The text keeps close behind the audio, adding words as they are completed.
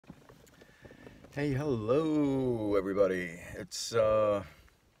Hey, hello everybody. It's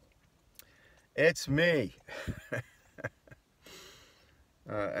me.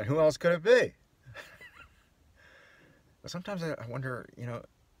 And who else could it be? Sometimes I wonder,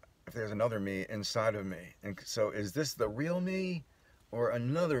 if there's another me inside of me. And so is this the real me or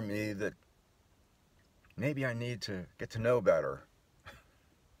another me that maybe I need to get to know better?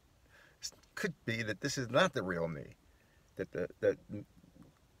 It could be that this is not the real me. That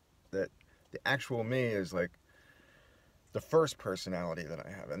the actual me is like the first personality that I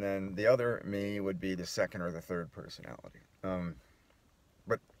have, and then the other me would be the second or the third personality.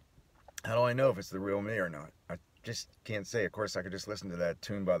 But how do I know if it's the real me or not? I just can't say. Of course, I could just listen to that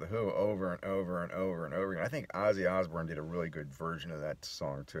tune by The Who over and over and over and over again. I think Ozzy Osbourne did a really good version of that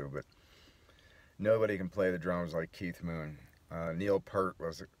song too, but nobody can play the drums like Keith Moon. Neil Peart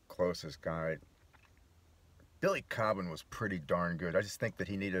was the closest guy. Billy Cobham was pretty darn good. I just think that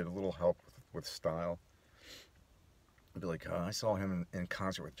he needed a little help with style. Billy Cobham, I saw him in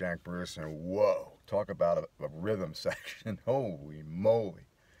concert with Jack Bruce, and whoa, talk about a rhythm section. Holy moly.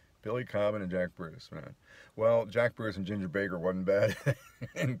 Billy Cobham and Jack Bruce, man. Well, Jack Bruce and Ginger Baker wasn't bad.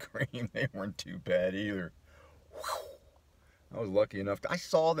 And Cream, they weren't too bad either. Whew. I was lucky enough. I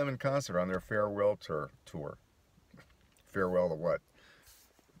saw them in concert on their farewell tour. Farewell to what?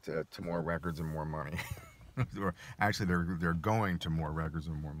 To more records and more money. Actually, they're going to more records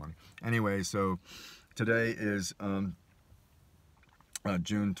and more money. Anyway, so today is June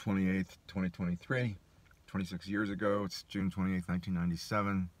 28th, 2023. 26 years ago, it's June 28th,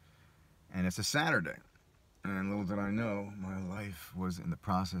 1997. And it's a Saturday. And little did I know, my life was in the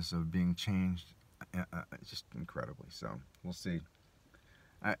process of being changed just incredibly. So we'll see.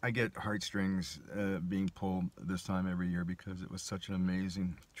 I get heartstrings being pulled this time every year because it was such an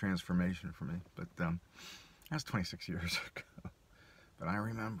amazing transformation for me. But that's 26 years ago. But I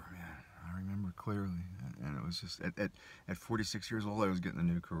remember, man. I remember clearly. And it was just, at 46 years old, I was getting a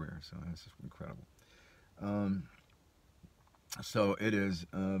new career. So that's just incredible. So it is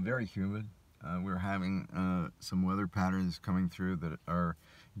very humid. We're having some weather patterns coming through that are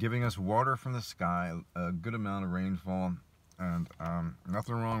giving us water from the sky, a good amount of rainfall, and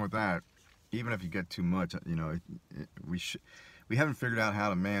nothing wrong with that. Even if you get too much, we haven't figured out how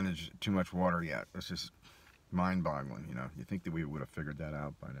to manage too much water yet. It's just mind-boggling. You think that we would have figured that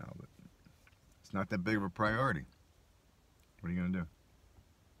out by now, but it's not that big of a priority. What are you gonna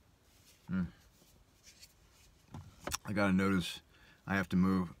do? I got a notice I have to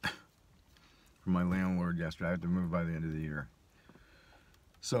move from my landlord yesterday. I have to move by the end of the year.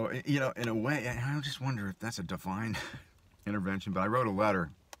 So, in a way, I just wonder if that's a divine intervention. But I wrote a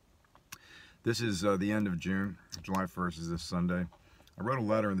letter. This is the end of June. July 1st is this Sunday. I wrote a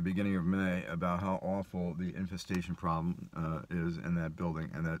letter in the beginning of May about how awful the infestation problem is in that building,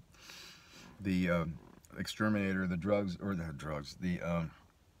 and that the exterminator, the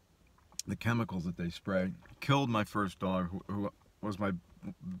chemicals that they spray killed my first dog, who was one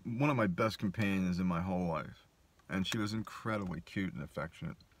of my best companions in my whole life. And she was incredibly cute and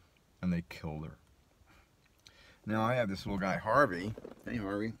affectionate, and they killed her. Now I have this little guy, Harvey. Hey,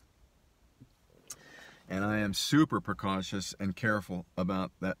 Harvey. And I am super precautious and careful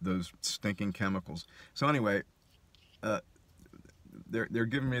about those stinking chemicals. So anyway, they're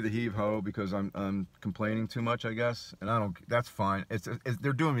giving me the heave-ho because I'm complaining too much, I guess, and I don't. That's fine.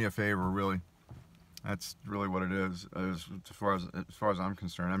 They're doing me a favor, really. That's really what it is, as far as I'm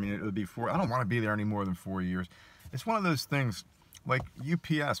concerned. I mean, it would be I don't want to be there any more than 4 years. It's one of those things, like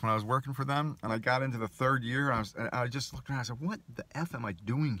UPS. When I was working for them, and I got into the third year, I just looked around. I said, "What the f am I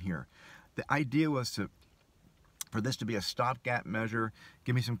doing here?" The idea was for this to be a stopgap measure,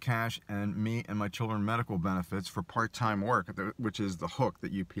 give me some cash, and me and my children medical benefits for part-time work, which is the hook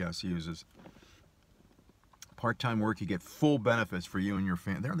that UPS uses. Part-time work, you get full benefits for you and your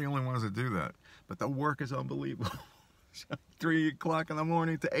family. They're the only ones that do that. But the work is unbelievable. 3 o'clock in the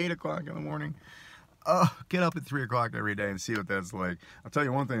morning to 8 o'clock in the morning. Oh, get up at 3 o'clock every day and see what that's like. I'll tell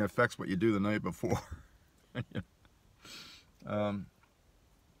you one thing that affects what you do the night before.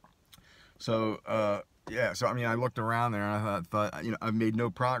 So I mean, I looked around there and I thought, I've made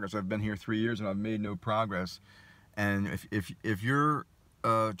no progress. I've been here 3 years and I've made no progress. And if your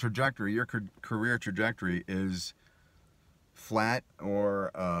trajectory, your career trajectory is flat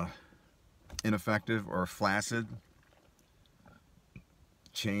or ineffective or flaccid,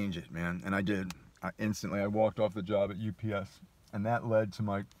 change it, man. And I did. I walked off the job at UPS, and that led to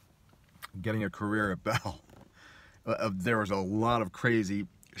my getting a career at Bell. There was a lot of crazy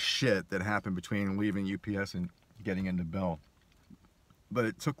shit that happened between leaving UPS and getting into Bell, but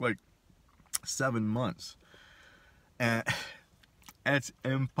it took like 7 months, and it's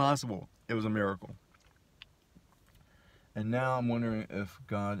impossible It was a miracle. And now I'm wondering if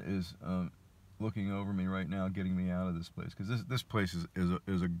God is looking over me right now, getting me out of this place, because this place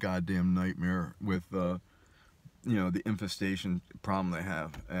is a goddamn nightmare with you know, the infestation problem they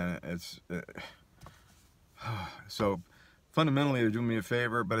have, and it's so fundamentally they're doing me a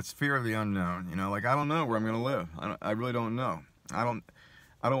favor, but it's fear of the unknown. You know, like I don't know where I'm gonna live. I really don't know. I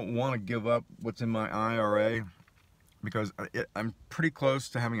don't want to give up what's in my IRA, because I'm pretty close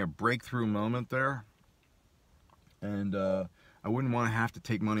to having a breakthrough moment there, and I wouldn't want to have to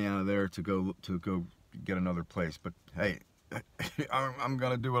take money out of there to go get another place. But hey, I'm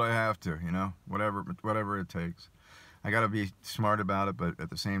gonna do what I have to, you know, whatever it takes. I gotta be smart about it, but at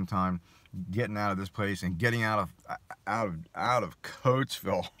the same time, getting out of this place and getting out of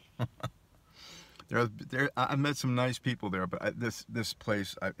Coatesville. I've met some nice people there, but this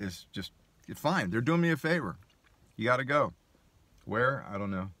place is just fine. They're doing me a favor. You gotta go. Where? I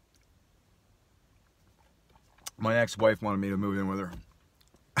don't know. My ex-wife wanted me to move in with her.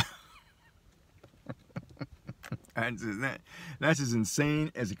 And that's as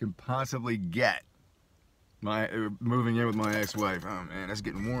insane as it can possibly get. Moving in with my ex-wife. Oh man, that's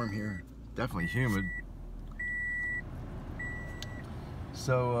getting warm here. Definitely humid.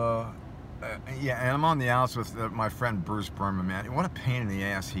 So yeah, and I'm on the outs with my friend Bruce Berman, man. What a pain in the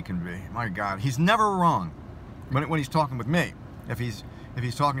ass he can be. My God, he's never wrong when he's talking with me. If he's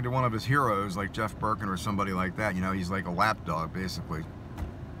talking to one of his heroes like Jeff Birkin or somebody like that, you know, he's like a lapdog basically.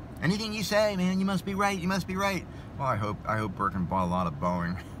 Anything you say, man, you must be right. You must be right. Well, I hope Birkin bought a lot of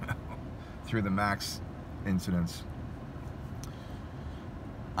Boeing through the Max incidents.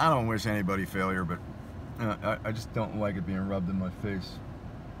 I don't wish anybody failure, but I just don't like it being rubbed in my face.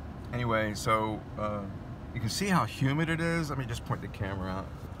 Anyway, so you can see how humid it is. Let me just point the camera out.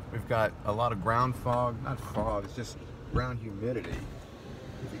 We've got a lot of ground fog, not fog, it's just ground humidity.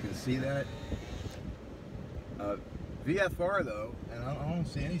 If you can see that. VFR though, and I don't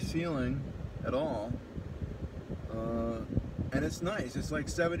see any ceiling at all. And it's nice. It's like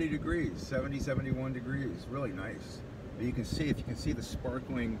 70 degrees, 70, 71 degrees. Really nice. But you can see, if you can see the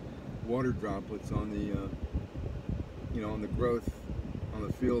sparkling water droplets on the, you know, on the growth on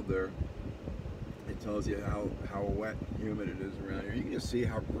the field there. It tells you how wet and humid it is around here. You can just see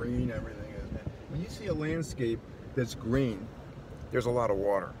how green everything is, man. When you see a landscape that's green, there's a lot of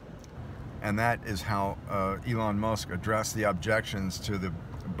water. And that is how Elon Musk addressed the objections to the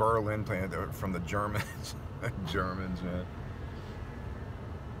Berlin plant from the Germans. Germans, man.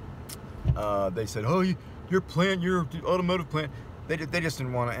 They said, "Oh, your plant, your automotive plant." They just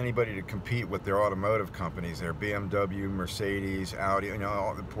didn't want anybody to compete with their automotive companies. Their BMW, Mercedes, Audi, you know,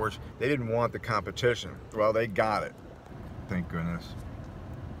 all the Porsche. They didn't want the competition. Well, they got it. Thank goodness.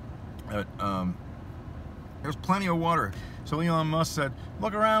 But, there's plenty of water. So Elon Musk said,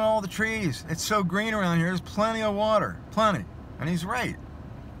 "Look around all the trees. It's so green around here. There's plenty of water. Plenty." And he's right.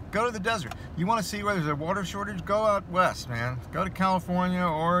 Go to the desert. You want to see where there's a water shortage? Go out west, man. Go to California,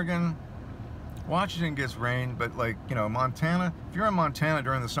 Oregon. Washington gets rain, but like, you know, Montana, if you're in Montana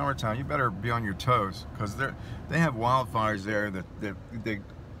during the summertime, you better be on your toes, because they have wildfires there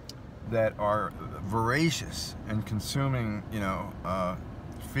that are voracious and consuming, you know,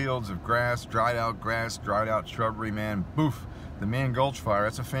 fields of grass, dried out shrubbery, man. Boof. The Man Gulch fire,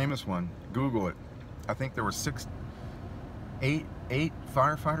 that's a famous one. Google it. I think there were eight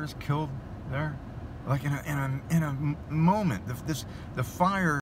firefighters killed there, like in a moment. The fire